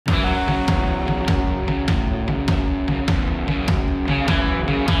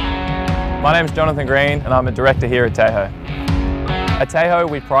My name is Jonathan Green and I'm a director here at Teho. At Teho,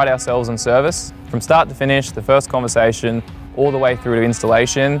 we pride ourselves on service. From start to finish, the first conversation, all the way through to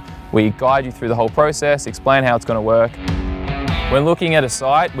installation, we guide you through the whole process, explain how it's going to work. When looking at a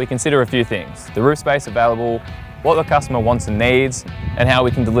site, we consider a few things: the roof space available, what the customer wants and needs, and how we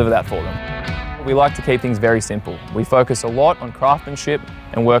can deliver that for them. We like to keep things very simple. We focus a lot on craftsmanship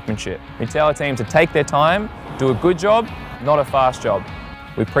and workmanship. We tell our team to take their time, do a good job, not a fast job.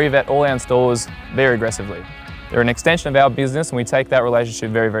 We pre-vet all our installers very aggressively. They're an extension of our business and we take that relationship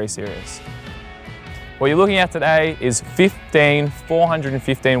very, very serious. What you're looking at today is 15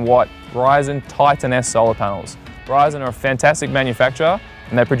 415 watt Ryzen Titan S solar panels. Ryzen are a fantastic manufacturer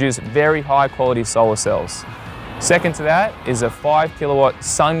and they produce very high quality solar cells. Second to that is a 5 kilowatt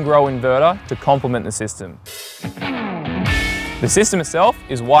Sungrow inverter to complement the system. The system itself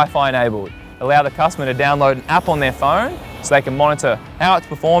is Wi-Fi enabled. Allow the customer to download an app on their phone so they can monitor how it's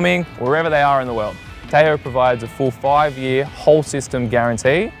performing wherever they are in the world. Teho provides a full 5-year whole system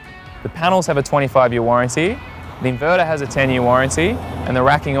guarantee. The panels have a 25-year warranty, the inverter has a 10-year warranty, and the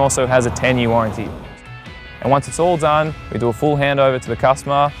racking also has a 10-year warranty. And once it's all done, we do a full handover to the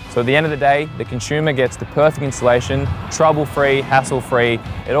customer, so at the end of the day, the consumer gets the perfect installation, trouble-free, hassle-free,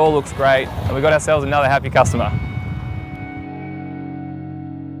 it all looks great, and we've got ourselves another happy customer.